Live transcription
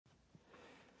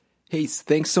Hey,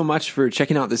 thanks so much for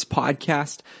checking out this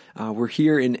podcast. We're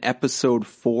here in episode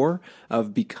 4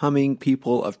 of Becoming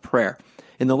People of Prayer.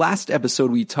 In the last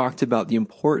episode, we talked about the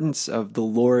importance of the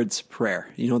Lord's Prayer.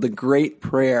 You know, the great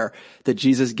prayer that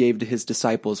Jesus gave to his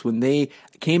disciples when they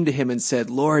came to him and said,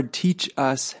 "Lord, teach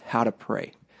us how to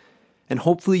pray." And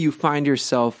hopefully you find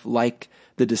yourself like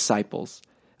the disciples,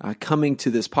 coming to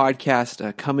this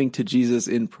podcast, coming to Jesus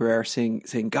in prayer,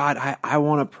 saying, "God, I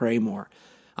want to pray more.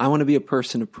 I want to be a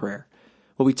person of prayer."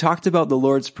 Well, we talked about the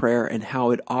Lord's Prayer and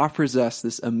how it offers us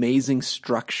this amazing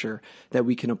structure that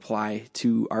we can apply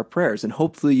to our prayers. And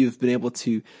hopefully you've been able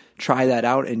to try that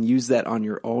out and use that on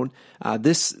your own.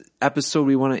 This episode,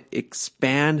 we want to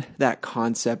expand that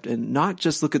concept and not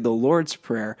just look at the Lord's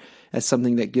Prayer as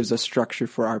something that gives us structure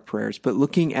for our prayers, but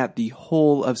looking at the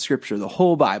whole of Scripture, the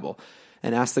whole Bible,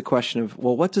 and ask the question of,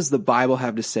 well, what does the Bible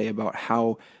have to say about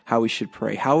how we should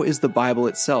pray? How is the Bible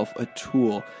itself a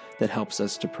tool that helps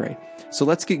us to pray? So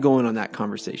let's get going on that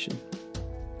conversation.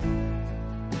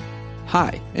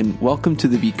 Hi, and welcome to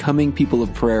the Becoming People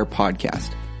of Prayer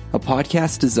podcast, a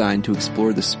podcast designed to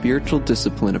explore the spiritual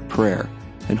discipline of prayer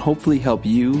and hopefully help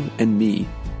you and me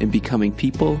in becoming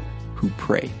people who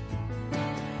pray.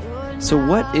 So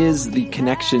what is the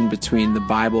connection between the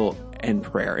Bible and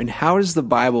prayer? And how is the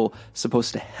Bible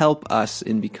supposed to help us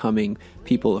in becoming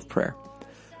people of prayer?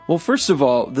 Well, first of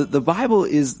all, the Bible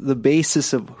is the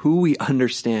basis of who we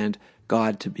understand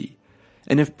God to be.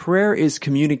 And if prayer is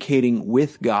communicating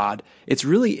with God, it's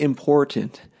really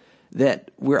important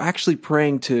that we're actually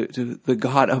praying to the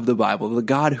God of the Bible, the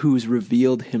God who's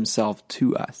revealed himself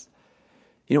to us.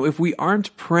 You know, if we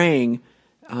aren't praying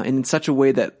in such a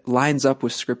way that lines up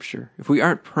with Scripture, if we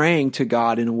aren't praying to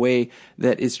God in a way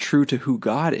that is true to who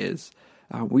God is,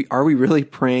 are we really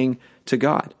praying to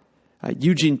God?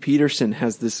 Eugene Peterson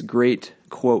has this great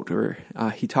quote where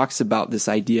he talks about this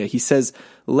idea. He says,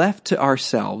 "Left to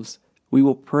ourselves, we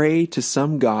will pray to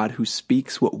some God who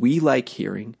speaks what we like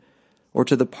hearing, or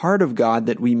to the part of God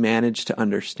that we manage to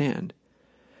understand.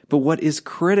 But what is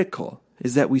critical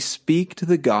is that we speak to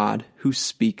the God who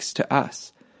speaks to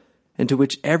us, and to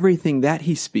which everything that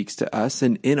he speaks to us,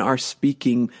 and in our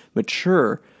speaking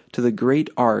mature to the great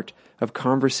art of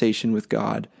conversation with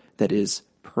God that is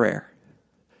prayer."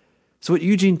 So what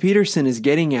Eugene Peterson is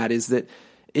getting at is that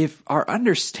if our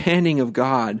understanding of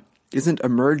God isn't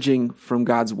emerging from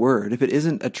God's Word, if it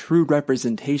isn't a true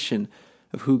representation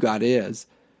of who God is,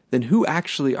 then who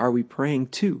actually are we praying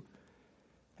to?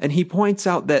 And he points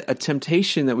out that a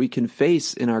temptation that we can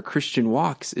face in our Christian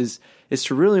walks is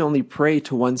to really only pray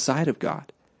to one side of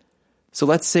God. So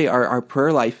let's say our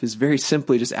prayer life is very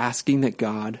simply just asking that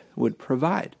God would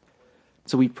provide.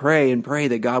 So we pray and pray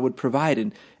that God would provide.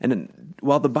 And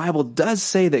while the Bible does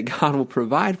say that God will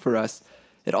provide for us,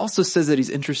 it also says that he's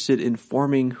interested in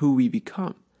forming who we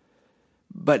become.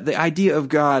 But the idea of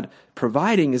God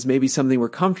providing is maybe something we're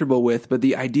comfortable with, but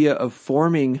the idea of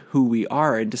forming who we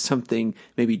are into something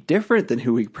maybe different than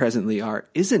who we presently are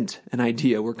isn't an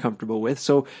idea we're comfortable with.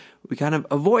 So we kind of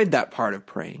avoid that part of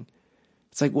praying.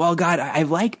 It's like, well, God, I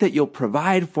like that you'll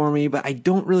provide for me, but I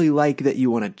don't really like that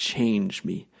you want to change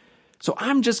me. So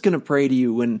I'm just going to pray to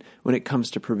you when it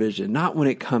comes to provision, not when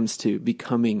it comes to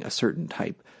becoming a certain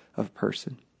type of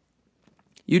person.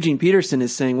 Eugene Peterson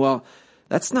is saying, well,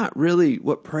 that's not really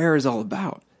what prayer is all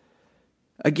about.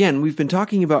 Again, we've been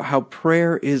talking about how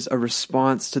prayer is a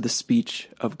response to the speech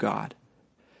of God.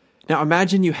 Now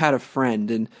imagine you had a friend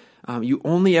and you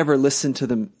only ever listen to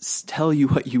them tell you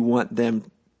what you want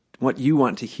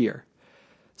to hear.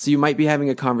 So you might be having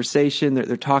a conversation,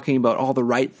 they're talking about all the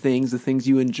right things, the things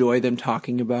you enjoy them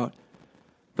talking about,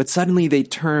 but suddenly they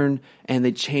turn and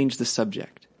they change the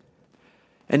subject.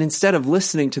 And instead of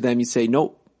listening to them, you say,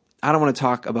 "Nope, I don't want to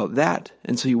talk about that,"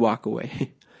 and so you walk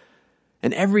away.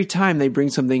 And every time they bring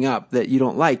something up that you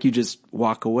don't like, you just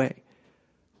walk away.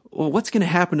 Well, what's going to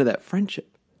happen to that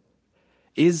friendship?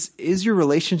 Is your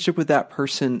relationship with that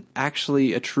person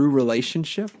actually a true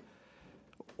relationship?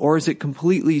 Or is it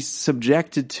completely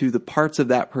subjected to the parts of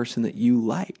that person that you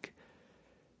like?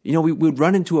 You know, we would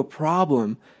run into a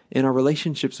problem in our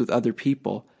relationships with other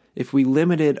people if we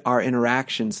limited our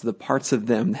interactions to the parts of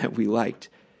them that we liked.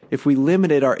 If we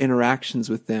limited our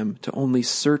interactions with them to only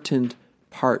certain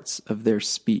parts of their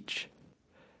speech.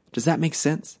 Does that make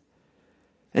sense?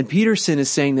 And Peterson is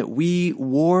saying that we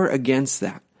war against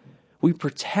that. We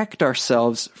protect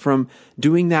ourselves from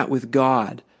doing that with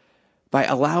God by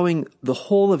allowing the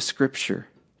whole of Scripture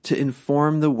to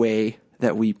inform the way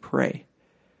that we pray.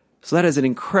 So that is an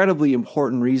incredibly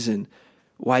important reason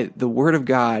why the Word of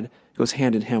God goes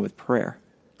hand in hand with prayer.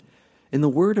 In the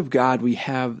Word of God, we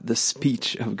have the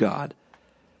speech of God,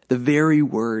 the very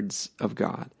words of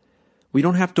God. We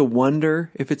don't have to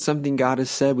wonder if it's something God has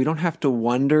said. We don't have to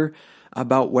wonder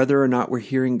about whether or not we're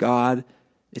hearing God.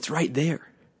 It's right there.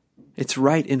 It's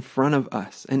right in front of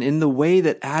us. And in the way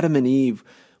that Adam and Eve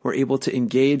were able to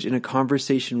engage in a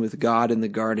conversation with God in the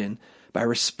garden by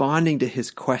responding to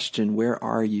his question, "Where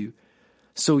are you?"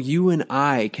 So you and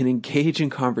I can engage in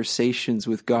conversations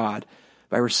with God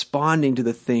by responding to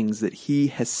the things that he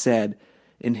has said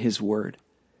in his word.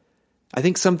 I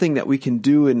think something that we can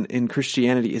do in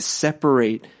Christianity is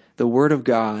separate the word of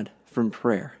God from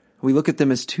prayer. We look at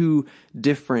them as two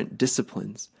different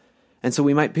disciplines. And so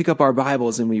we might pick up our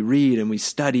Bibles and we read and we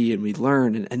study and we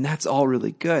learn, and that's all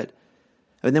really good.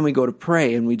 And then we go to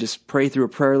pray and we just pray through a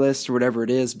prayer list or whatever it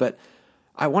is. But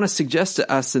I want to suggest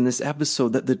to us in this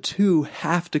episode that the two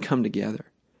have to come together.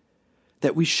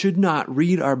 That we should not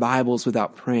read our Bibles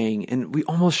without praying, and we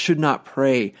almost should not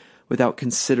pray without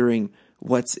considering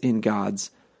what's in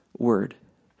God's word.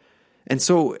 And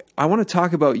so I want to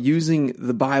talk about using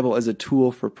the Bible as a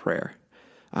tool for prayer.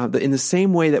 In the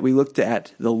same way that we looked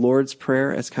at the Lord's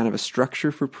Prayer as kind of a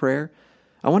structure for prayer,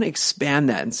 I want to expand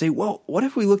that and say, well, what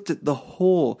if we looked at the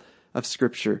whole of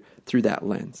Scripture through that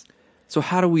lens? So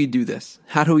how do we do this?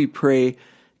 How do we pray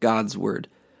God's word?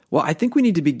 Well, I think we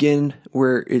need to begin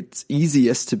where it's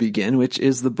easiest to begin, which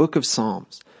is the book of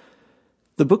Psalms.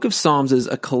 The book of Psalms is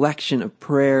a collection of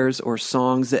prayers or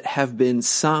songs that have been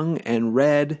sung and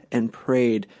read and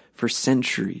prayed for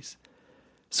centuries.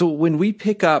 So when we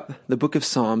pick up the book of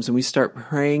Psalms and we start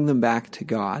praying them back to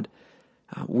God,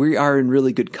 we are in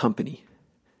really good company.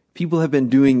 People have been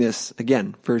doing this,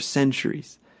 again, for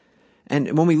centuries.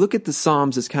 And when we look at the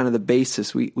Psalms as kind of the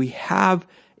basis, we have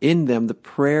in them the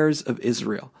prayers of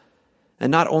Israel.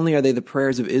 And not only are they the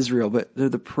prayers of Israel, but they're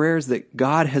the prayers that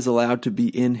God has allowed to be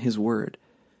in his word,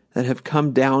 that have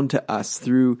come down to us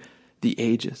through the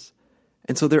ages.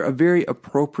 And so they're a very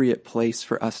appropriate place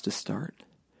for us to start.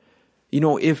 You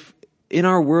know, if in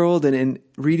our world and in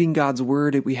reading God's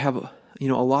word, we have, a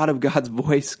lot of God's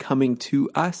voice coming to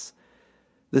us,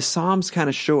 the Psalms kind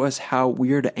of show us how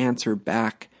we are to answer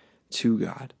back to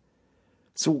God.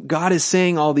 So God is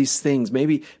saying all these things.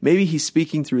 Maybe he's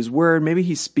speaking through his word. Maybe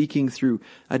he's speaking through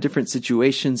different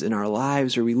situations in our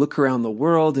lives, or we look around the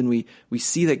world and we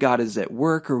see that God is at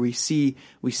work, or we see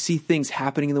things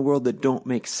happening in the world that don't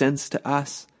make sense to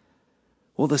us.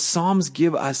 Well, the Psalms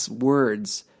give us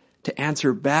words to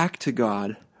answer back to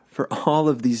God for all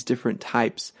of these different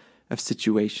types of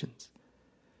situations.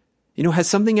 Has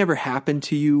something ever happened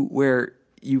to you where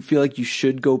you feel like you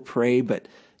should go pray, but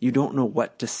you don't know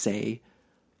what to say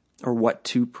or what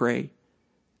to pray?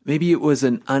 Maybe it was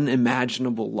an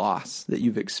unimaginable loss that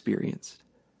you've experienced.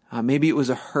 Maybe it was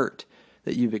a hurt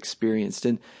that you've experienced.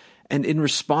 And in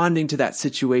responding to that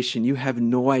situation, you have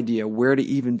no idea where to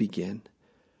even begin.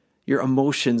 Your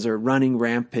emotions are running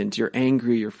rampant. You're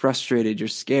angry, you're frustrated, you're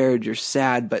scared, you're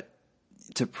sad. But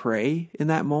to pray in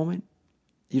that moment,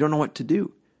 you don't know what to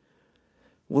do.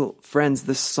 Well, friends,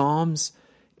 the Psalms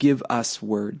give us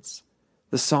words.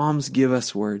 The Psalms give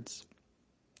us words.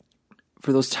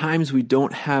 For those times we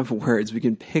don't have words, we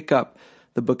can pick up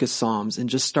the book of Psalms and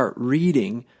just start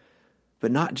reading,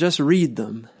 but not just read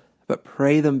them, but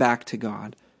pray them back to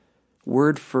God,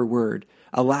 word for word.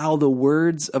 Allow the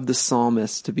words of the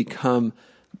psalmist to become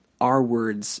our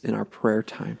words in our prayer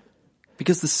time.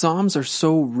 Because the Psalms are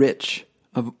so rich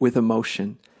with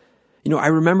emotion. I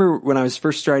remember when I was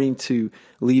first starting to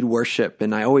lead worship,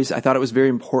 and I thought it was very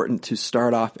important to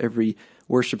start off every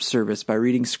worship service by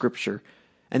reading scripture.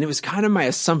 And it was kind of my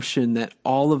assumption that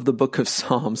all of the book of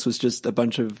Psalms was just a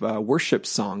bunch of worship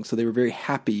songs. So they were very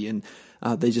happy, and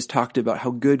they just talked about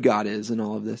how good God is and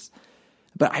all of this.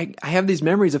 But I have these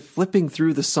memories of flipping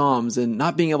through the Psalms and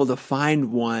not being able to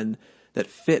find one that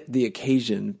fit the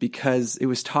occasion, because it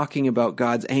was talking about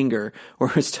God's anger, or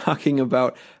it was talking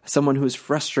about someone who was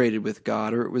frustrated with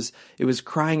God, or it was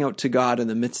crying out to God in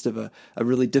the midst of a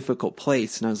really difficult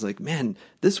place. And I was like, man,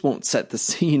 this won't set the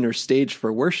scene or stage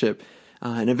for worship.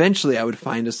 And eventually I would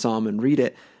find a psalm and read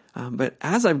it. But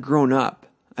as I've grown up,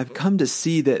 I've come to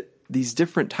see that these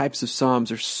different types of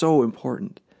psalms are so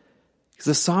important, because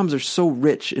the Psalms are so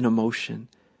rich in emotion.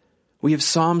 We have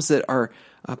Psalms that are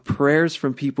prayers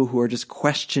from people who are just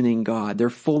questioning God.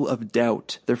 They're full of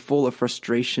doubt. They're full of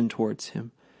frustration towards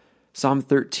him. Psalm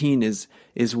 13 is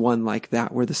one like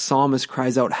that, where the psalmist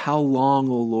cries out, "How long,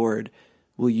 O Lord,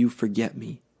 will you forget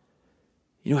me?"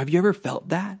 Have you ever felt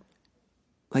that?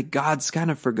 Like God's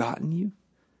kind of forgotten you?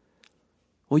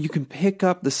 Well, you can pick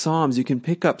up the Psalms. You can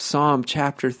pick up Psalm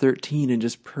chapter 13 and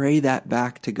just pray that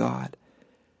back to God.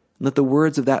 And let the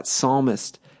words of that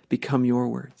psalmist become your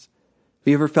words. Have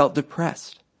you ever felt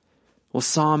depressed? Well,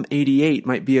 Psalm 88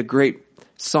 might be a great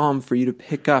psalm for you to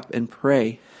pick up and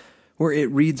pray, where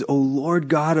it reads, "O Lord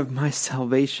God of my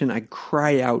salvation, I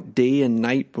cry out day and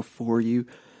night before you.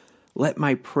 Let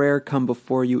my prayer come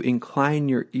before you. Incline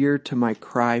your ear to my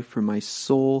cry, for my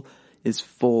soul is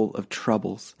full of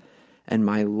troubles, and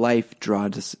my life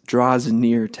draws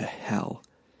near to hell."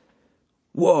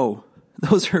 Whoa,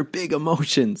 those are big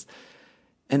emotions.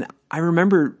 And I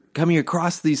remember coming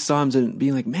across these Psalms and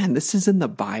being like, man, this is in the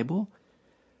Bible?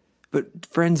 But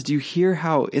friends, do you hear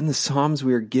how in the Psalms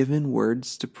we are given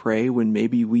words to pray when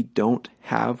maybe we don't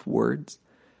have words?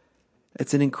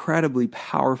 It's an incredibly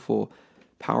powerful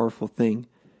thing.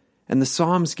 And the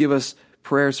Psalms give us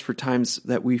prayers for times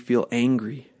that we feel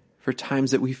angry, for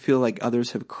times that we feel like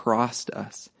others have crossed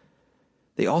us.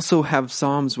 They also have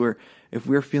Psalms where if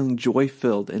we're feeling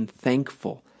joy-filled and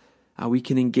thankful, we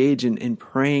can engage in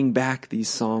praying back these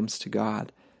Psalms to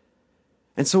God.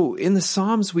 And so in the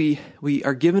Psalms, we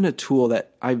are given a tool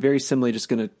that I'm very simply just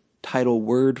going to title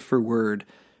Word for Word,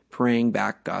 Praying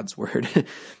Back God's Word.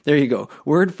 There you go.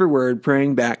 Word for Word,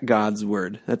 Praying Back God's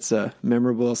Word. That's a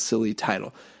memorable, silly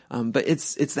title. But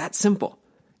it's that simple.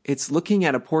 It's looking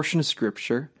at a portion of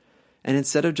Scripture, and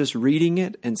instead of just reading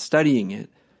it and studying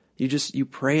it, you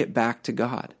pray it back to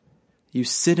God. You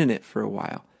sit in it for a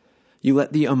while. You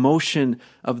let the emotion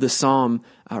of the psalm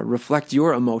reflect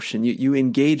your emotion. You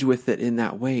engage with it in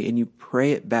that way, and you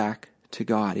pray it back to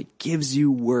God. It gives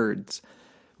you words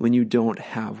when you don't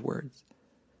have words.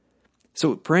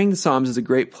 So praying the Psalms is a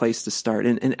great place to start.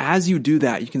 And as you do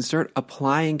that, you can start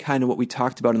applying kind of what we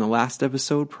talked about in the last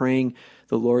episode, praying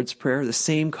the Lord's Prayer, the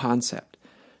same concept.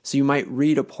 So you might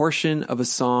read a portion of a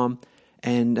psalm,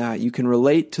 and you can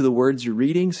relate to the words you're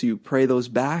reading, so you pray those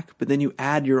back, but then you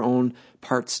add your own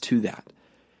parts to that.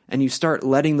 And you start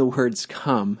letting the words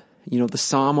come. The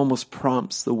psalm almost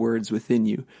prompts the words within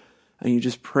you. And you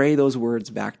just pray those words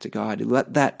back to God. You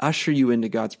let that usher you into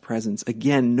God's presence.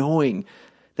 Again, knowing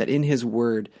that in His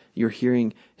Word, you're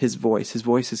hearing His voice. His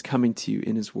voice is coming to you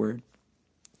in His Word.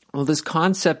 Well, this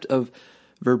concept of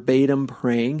verbatim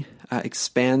praying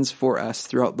expands for us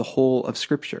throughout the whole of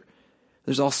Scripture.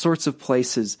 There's all sorts of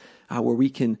places where we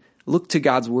can look to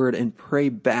God's Word and pray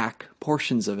back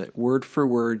portions of it, word for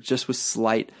word, just with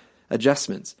slight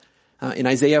adjustments. In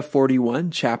Isaiah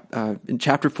 41, in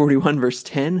chapter 41, verse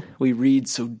 10, we read,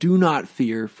 "So do not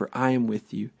fear, for I am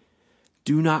with you.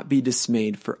 Do not be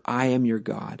dismayed, for I am your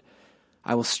God.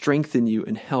 I will strengthen you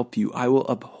and help you. I will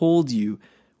uphold you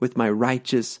with my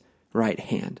righteous right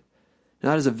hand."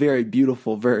 Now, that is a very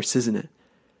beautiful verse, isn't it?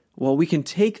 Well, we can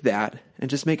take that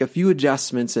and just make a few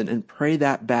adjustments and pray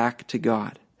that back to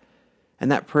God.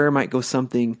 And that prayer might go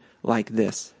something like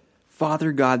this: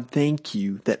 "Father God, thank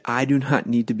you that I do not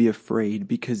need to be afraid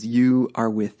because you are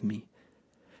with me.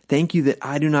 Thank you that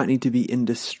I do not need to be in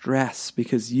distress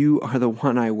because you are the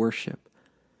one I worship.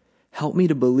 Help me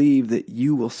to believe that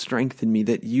you will strengthen me,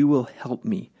 that you will help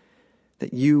me,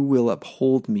 that you will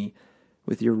uphold me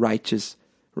with your righteous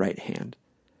right hand."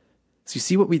 So you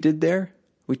see what we did there?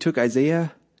 We took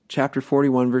Isaiah chapter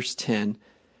 41, verse 10,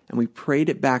 and we prayed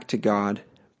it back to God,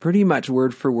 pretty much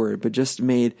word for word, but just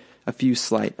made a few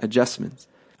slight adjustments.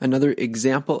 Another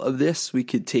example of this we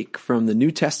could take from the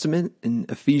New Testament in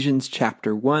Ephesians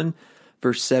chapter 1,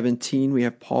 verse 17. We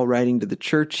have Paul writing to the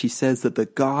church. He says that the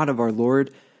God of our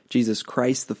Lord Jesus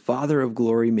Christ, the Father of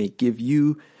glory, may give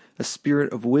you a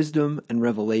spirit of wisdom and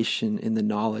revelation in the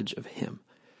knowledge of Him.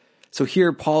 So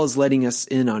here Paul is letting us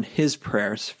in on his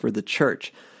prayers for the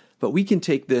church, but we can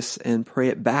take this and pray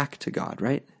it back to God,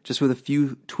 right? Just with a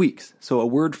few tweaks. So a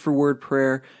word for word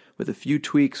prayer with a few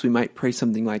tweaks, we might pray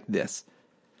something like this: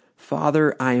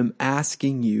 "Father, I am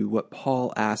asking you what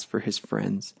Paul asked for his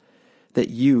friends, that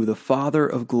you, the Father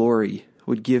of glory,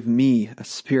 would give me a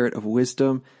spirit of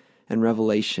wisdom and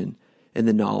revelation in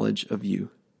the knowledge of you."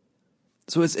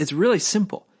 So it's really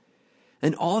simple.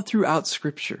 And all throughout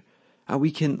Scripture,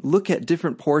 we can look at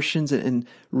different portions and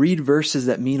read verses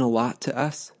that mean a lot to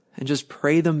us and just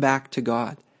pray them back to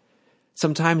God.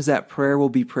 Sometimes that prayer will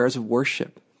be prayers of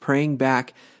worship, praying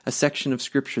back a section of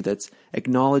Scripture that's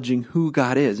acknowledging who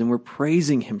God is, and we're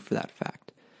praising Him for that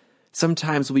fact.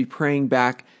 Sometimes we'll be praying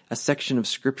back a section of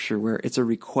Scripture where it's a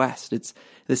request. It's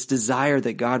this desire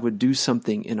that God would do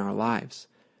something in our lives,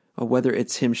 whether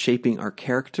it's Him shaping our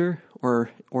character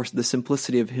or the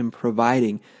simplicity of Him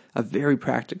providing a very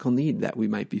practical need that we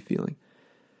might be feeling.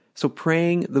 So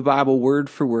praying the Bible word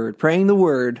for word, praying the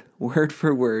Word word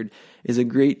for word, is a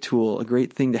great tool, a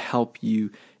great thing to help you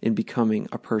in becoming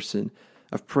a person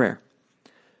of prayer.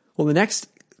 Well, the next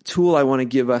tool I want to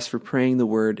give us for praying the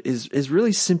Word is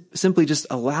really simply just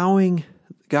allowing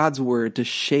God's Word to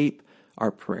shape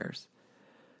our prayers.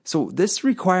 So this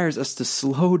requires us to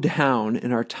slow down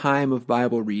in our time of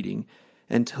Bible reading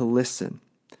and to listen.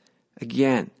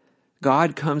 Again,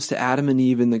 God comes to Adam and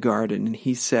Eve in the garden and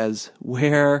he says,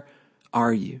 "Where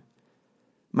are you?"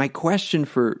 My question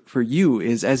for you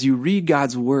is, as you read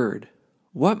God's word,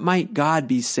 what might God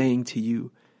be saying to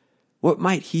you? What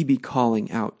might he be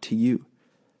calling out to you?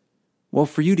 Well,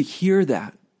 for you to hear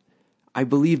that, I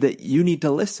believe that you need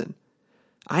to listen.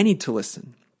 I need to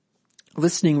listen.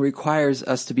 Listening requires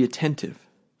us to be attentive,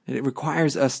 and it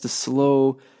requires us to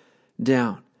slow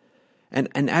down.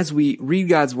 And as we read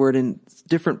God's word and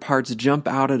different parts jump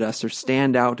out at us or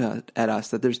stand out at us,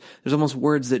 that there's almost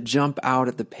words that jump out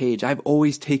at the page. I've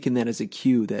always taken that as a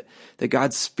cue that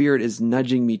God's Spirit is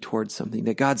nudging me towards something,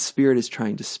 that God's Spirit is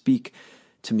trying to speak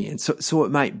to me. And so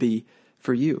it might be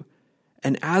for you.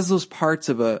 And as those parts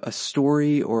of a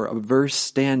story or a verse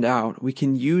stand out, we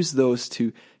can use those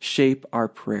to shape our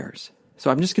prayers. So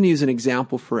I'm just going to use an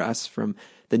example for us from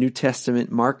the New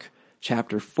Testament, Mark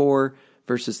chapter 4,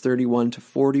 verses 31 to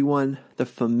 41, the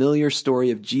familiar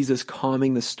story of Jesus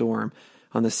calming the storm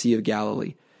on the Sea of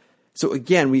Galilee. So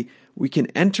again, we can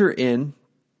enter in,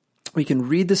 we can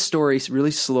read the story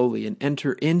really slowly and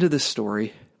enter into the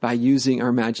story by using our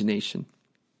imagination.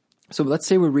 So let's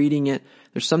say we're reading it.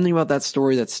 There's something about that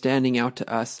story that's standing out to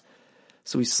us.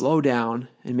 So we slow down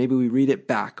and maybe we read it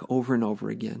back over and over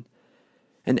again.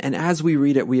 And as we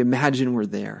read it, we imagine we're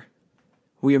there.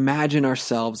 We imagine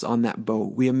ourselves on that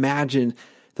boat. We imagine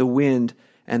the wind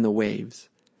and the waves.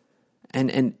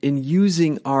 And in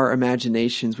using our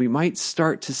imaginations, we might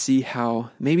start to see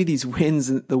how maybe these winds,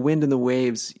 the wind and the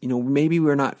waves, maybe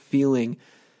we're not feeling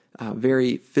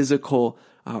very physical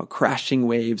crashing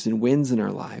waves and winds in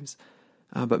our lives.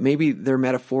 But maybe they're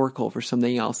metaphorical for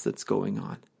something else that's going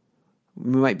on.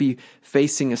 We might be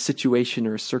facing a situation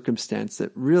or a circumstance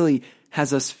that really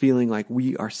has us feeling like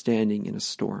we are standing in a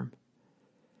storm.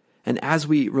 And as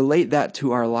we relate that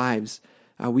to our lives,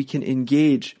 we can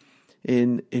engage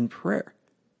in prayer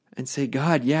and say,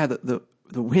 God, yeah, the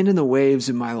wind and the waves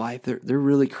in my life, they're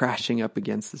really crashing up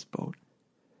against this boat.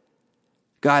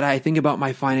 God, I think about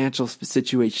my financial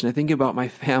situation. I think about my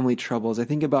family troubles. I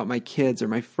think about my kids or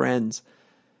my friends.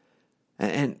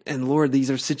 And Lord, these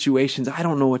are situations I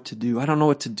don't know what to do. I don't know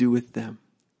what to do with them.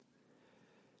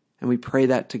 And we pray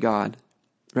that to God,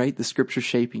 right? The scripture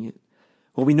shaping it.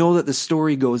 Well, we know that the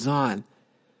story goes on.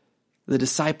 The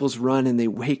disciples run and they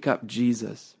wake up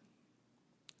Jesus.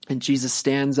 And Jesus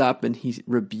stands up and he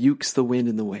rebukes the wind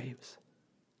and the waves.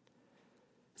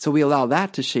 So we allow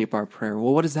that to shape our prayer.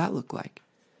 Well, what does that look like?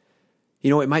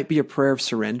 It might be a prayer of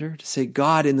surrender to say,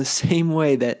 God, in the same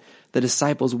way that the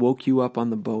disciples woke you up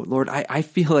on the boat, Lord, I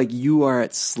feel like you are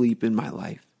at sleep in my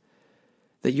life,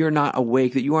 that you're not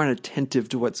awake, that you aren't attentive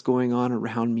to what's going on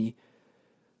around me.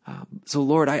 So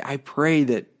Lord, I pray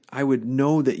that I would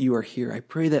know that you are here. I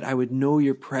pray that I would know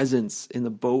your presence in the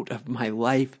boat of my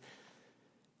life.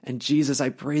 And Jesus, I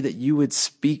pray that you would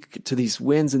speak to these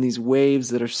winds and these waves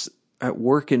that are at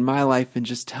work in my life and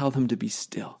just tell them to be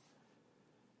still.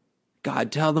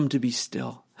 God, tell them to be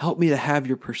still. Help me to have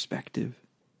your perspective.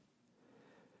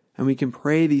 And we can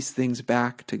pray these things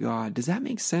back to God. Does that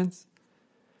make sense?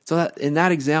 So that in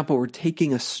that example, we're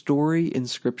taking a story in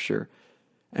Scripture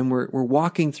and we're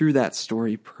walking through that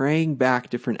story, praying back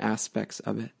different aspects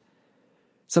of it.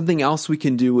 Something else we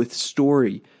can do with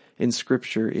story in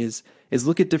Scripture is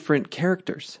look at different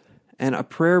characters. And a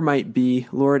prayer might be,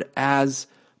 Lord, as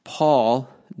Paul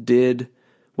did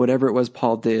whatever it was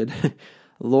Paul did,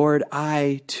 Lord,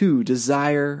 I too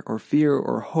desire or fear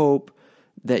or hope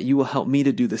that you will help me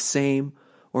to do the same.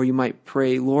 Or you might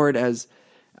pray, Lord, as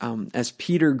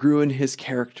Peter grew in his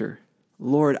character,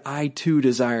 Lord, I too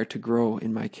desire to grow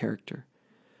in my character.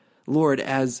 Lord,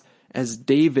 as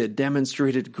David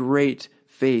demonstrated great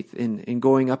faith in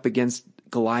going up against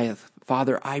Goliath,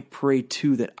 Father, I pray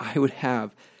too that I would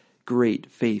have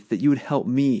great faith, that you would help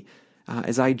me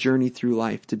as I journey through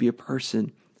life to be a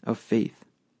person of faith.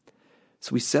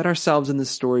 So we set ourselves in the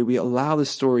story. We allow the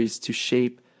stories to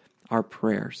shape our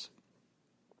prayers.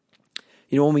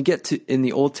 When we get to in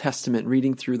the Old Testament,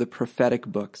 reading through the prophetic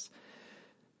books,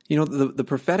 the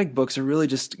prophetic books are really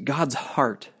just God's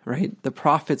heart, right? The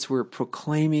prophets were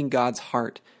proclaiming God's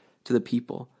heart to the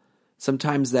people.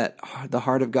 Sometimes the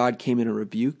heart of God came in a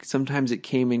rebuke. Sometimes it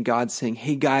came in God saying,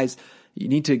 hey guys, you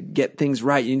need to get things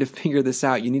right. You need to figure this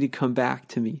out. You need to come back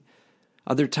to me.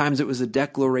 Other times it was a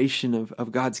declaration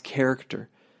of God's character.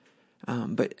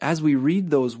 But as we read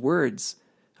those words,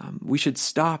 we should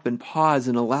stop and pause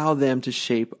and allow them to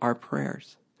shape our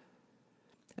prayers.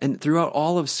 And throughout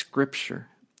all of Scripture,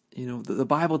 the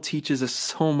Bible teaches us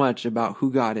so much about who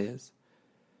God is.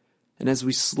 And as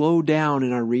we slow down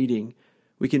in our reading,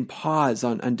 we can pause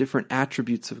on different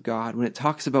attributes of God. When it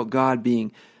talks about God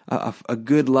being a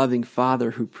good, loving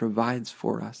Father who provides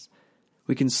for us,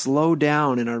 we can slow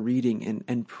down in our reading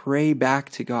and pray back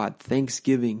to God,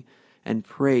 thanksgiving and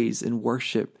praise and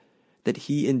worship that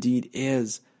He indeed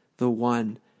is the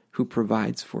one who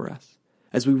provides for us.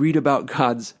 As we read about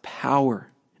God's power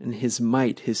and His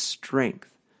might, His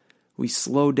strength, we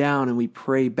slow down and we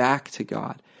pray back to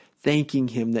God, thanking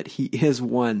Him that He is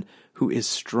one who is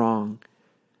strong,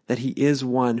 that He is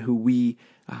one who we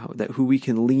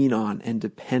can lean on and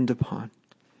depend upon.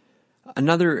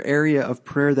 Another area of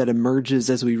prayer that emerges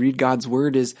as we read God's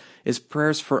Word is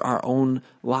prayers for our own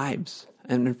lives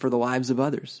and for the lives of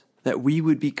others, that we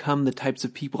would become the types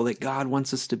of people that God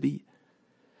wants us to be.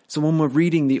 So when we're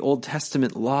reading the Old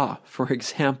Testament law, for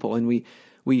example, and we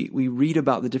read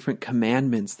about the different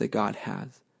commandments that God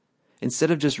has,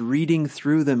 instead of just reading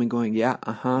through them and going, yeah,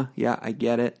 I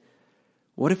get it.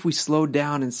 What if we slowed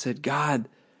down and said, God,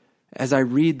 as I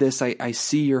read this, I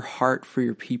see your heart for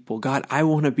your people. God, I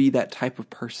want to be that type of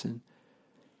person.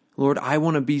 Lord, I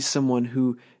want to be someone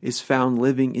who is found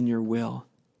living in your will.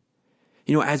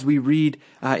 You know, as we read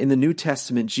in the New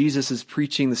Testament, Jesus is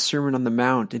preaching the Sermon on the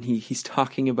Mount, and he's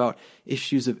talking about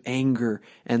issues of anger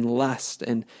and lust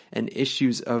and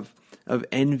issues of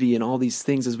envy and all these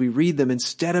things. As we read them,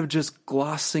 instead of just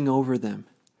glossing over them,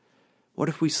 what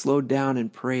if we slowed down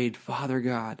and prayed, Father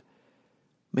God,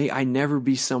 may I never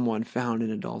be someone found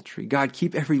in adultery. God,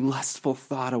 keep every lustful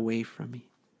thought away from me.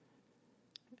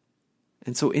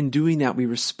 And so in doing that, we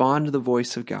respond to the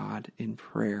voice of God in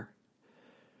prayer.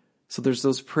 So there's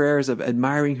those prayers of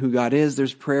admiring who God is.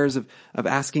 There's prayers of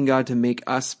asking God to make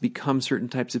us become certain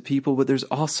types of people. But there's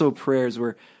also prayers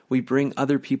where we bring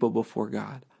other people before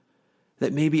God.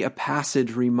 That maybe a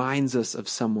passage reminds us of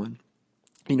someone.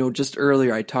 You know, just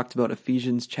earlier I talked about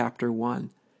Ephesians chapter 1.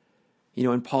 You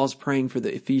know, and Paul's praying for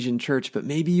the Ephesian church. But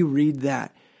maybe you read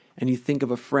that and you think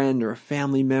of a friend or a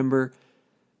family member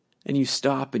and you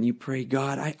stop and you pray,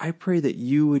 God, I pray that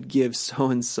you would give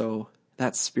so-and-so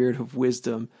that spirit of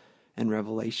wisdom and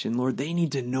revelation. Lord, they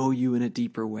need to know you in a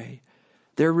deeper way.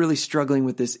 They're really struggling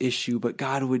with this issue, but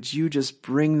God, would you just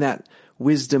bring that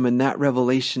wisdom and that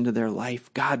revelation to their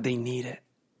life? God, they need it.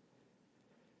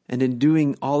 And in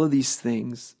doing all of these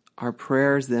things, our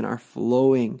prayers then are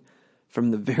flowing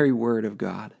from the very word of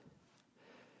God.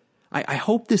 I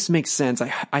hope this makes sense.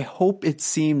 I hope it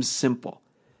seems simple.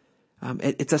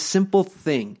 It's a simple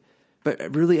thing,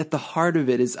 but really at the heart of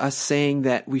it is us saying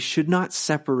that we should not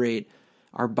separate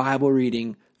our Bible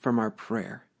reading from our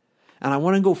prayer. And I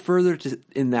want to go further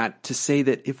in that to say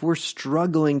that if we're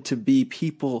struggling to be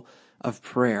people of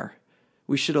prayer,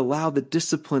 we should allow the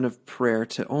discipline of prayer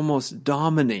to almost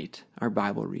dominate our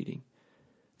Bible reading.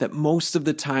 That most of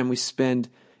the time we spend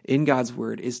in God's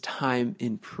Word is time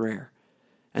in prayer.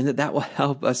 And that will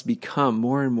help us become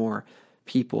more and more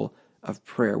people of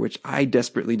prayer, which I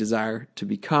desperately desire to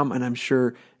become, and I'm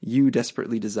sure you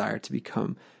desperately desire to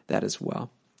become that as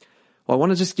well. Well, I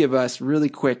want to just give us really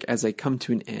quick, as I come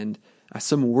to an end,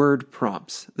 some word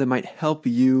prompts that might help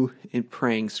you in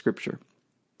praying Scripture.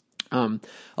 A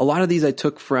lot of these I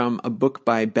took from a book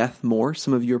by Beth Moore.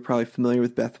 Some of you are probably familiar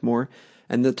with Beth Moore.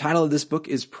 And the title of this book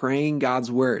is Praying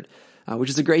God's Word, which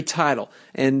is a great title.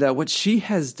 And what she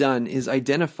has done is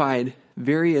identified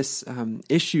various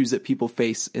issues that people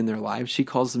face in their lives. She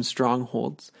calls them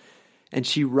strongholds. And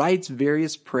she writes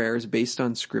various prayers based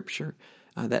on Scripture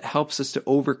that helps us to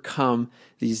overcome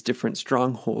these different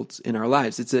strongholds in our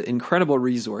lives. It's an incredible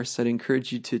resource. I'd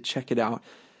encourage you to check it out.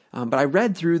 But I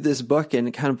read through this book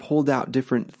and kind of pulled out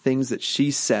different things that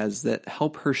she says that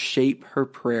help her shape her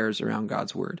prayers around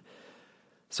God's Word.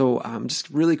 So just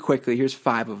really quickly, here's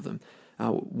 5 of them.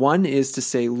 One is to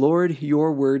say, Lord,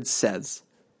 your word says.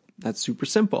 That's super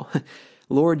simple.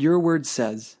 Lord, your word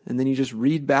says. And then you just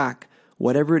read back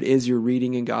whatever it is you're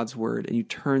reading in God's Word, and you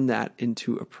turn that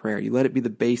into a prayer. You let it be the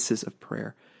basis of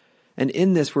prayer. And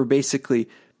in this, we're basically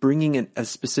bringing a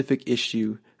specific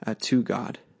issue to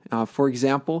God. For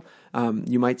example,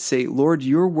 you might say, Lord,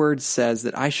 your word says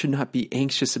that I should not be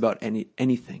anxious about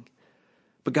anything.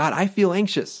 But God, I feel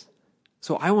anxious.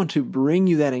 So I want to bring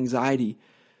you that anxiety.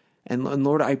 And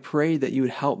Lord, I pray that you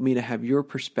would help me to have your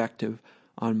perspective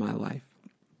on my life.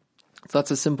 So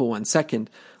that's a simple one. Second,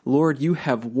 Lord, you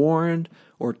have warned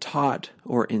or taught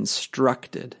or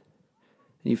instructed.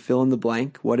 And you fill in the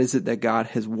blank. What is it that God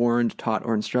has warned, taught,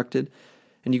 or instructed?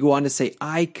 And you go on to say,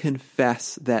 I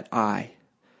confess that I.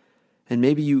 And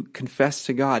maybe you confess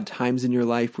to God times in your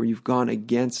life where you've gone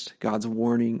against God's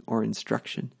warning or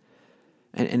instruction.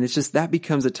 And it's just that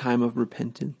becomes a time of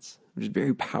repentance, which is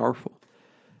very powerful.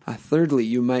 Thirdly,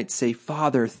 you might say,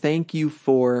 Father, thank you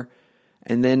for,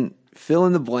 and then fill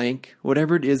in the blank,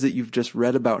 whatever it is that you've just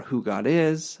read about who God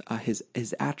is,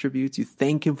 his attributes. You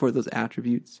thank him for those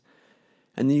attributes.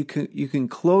 And then you can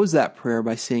close that prayer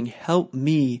by saying, help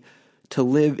me to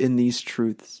live in these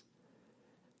truths.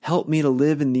 Help me to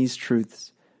live in these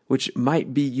truths, which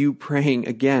might be you praying,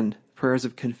 again, prayers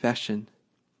of confession.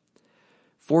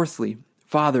 Fourthly,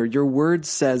 Father, your word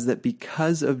says that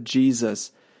because of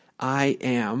Jesus, I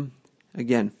am,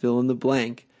 again, fill in the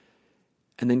blank,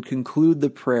 and then conclude the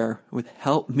prayer with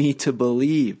help me to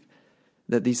believe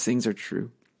that these things are true.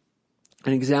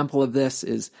 An example of this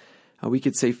is we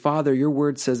could say, Father, your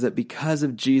word says that because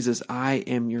of Jesus, I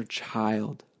am your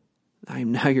child. I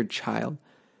am now your child.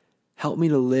 Help me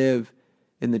to live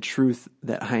in the truth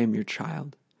that I am your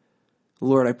child.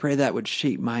 Lord, I pray that would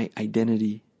shape my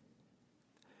identity.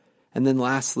 And then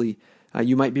lastly,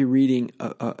 you might be reading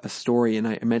a story, and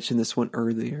I mentioned this one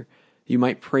earlier. You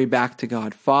might pray back to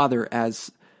God, Father,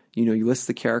 as, you list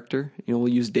the character. We'll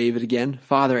use David again.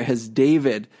 Father, as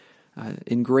David,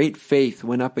 in great faith,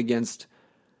 went up against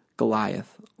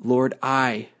Goliath. Lord,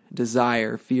 I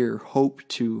desire, fear, hope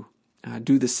to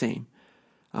do the same.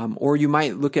 Or you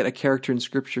might look at a character in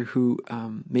Scripture who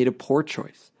made a poor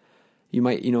choice. You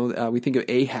might, we think of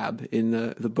Ahab in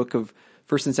the book of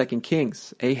 1st and 2nd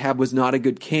Kings. Ahab was not a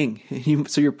good king.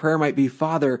 So your prayer might be,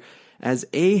 Father, as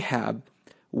Ahab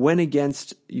went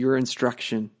against your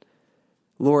instruction,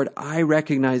 Lord, I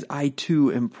recognize I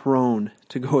too am prone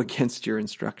to go against your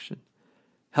instruction.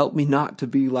 Help me not to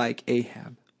be like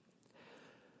Ahab.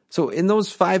 So in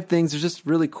those 5 things, there's just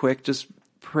really quick, just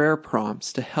prayer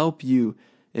prompts to help you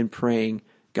in praying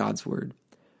God's word.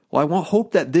 Well, I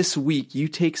hope that this week you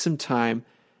take some time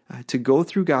to go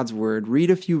through God's word,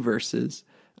 read a few verses,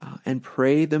 and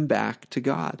pray them back to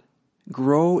God.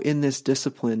 Grow in this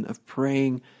discipline of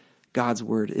praying God's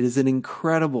word. It is an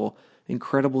incredible,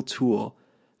 incredible tool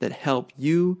that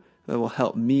will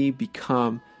help me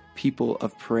become people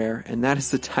of prayer. And that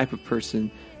is the type of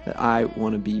person that I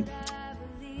want to be.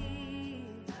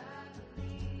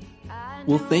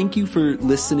 Well, thank you for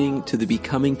listening to the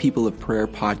Becoming People of Prayer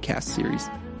podcast series.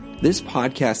 This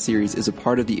podcast series is a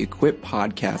part of the Equip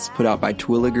podcast put out by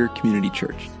Terwilliger Community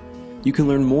Church. You can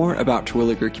learn more about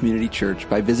Terwilliger Community Church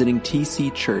by visiting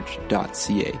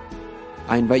tcchurch.ca.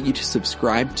 I invite you to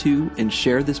subscribe to and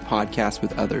share this podcast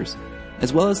with others,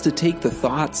 as well as to take the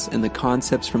thoughts and the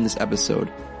concepts from this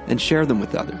episode and share them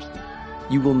with others.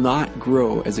 You will not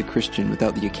grow as a Christian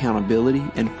without the accountability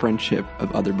and friendship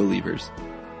of other believers.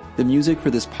 The music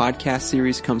for this podcast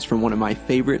series comes from one of my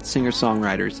favorite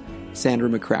singer-songwriters, Sandra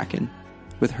McCracken,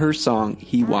 with her song,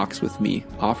 He Walks With Me,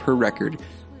 off her record,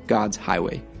 God's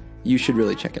Highway. You should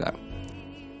really check it out.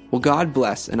 Well, God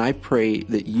bless, and I pray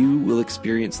that you will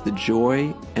experience the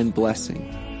joy and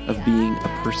blessing of being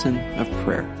a person of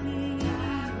prayer.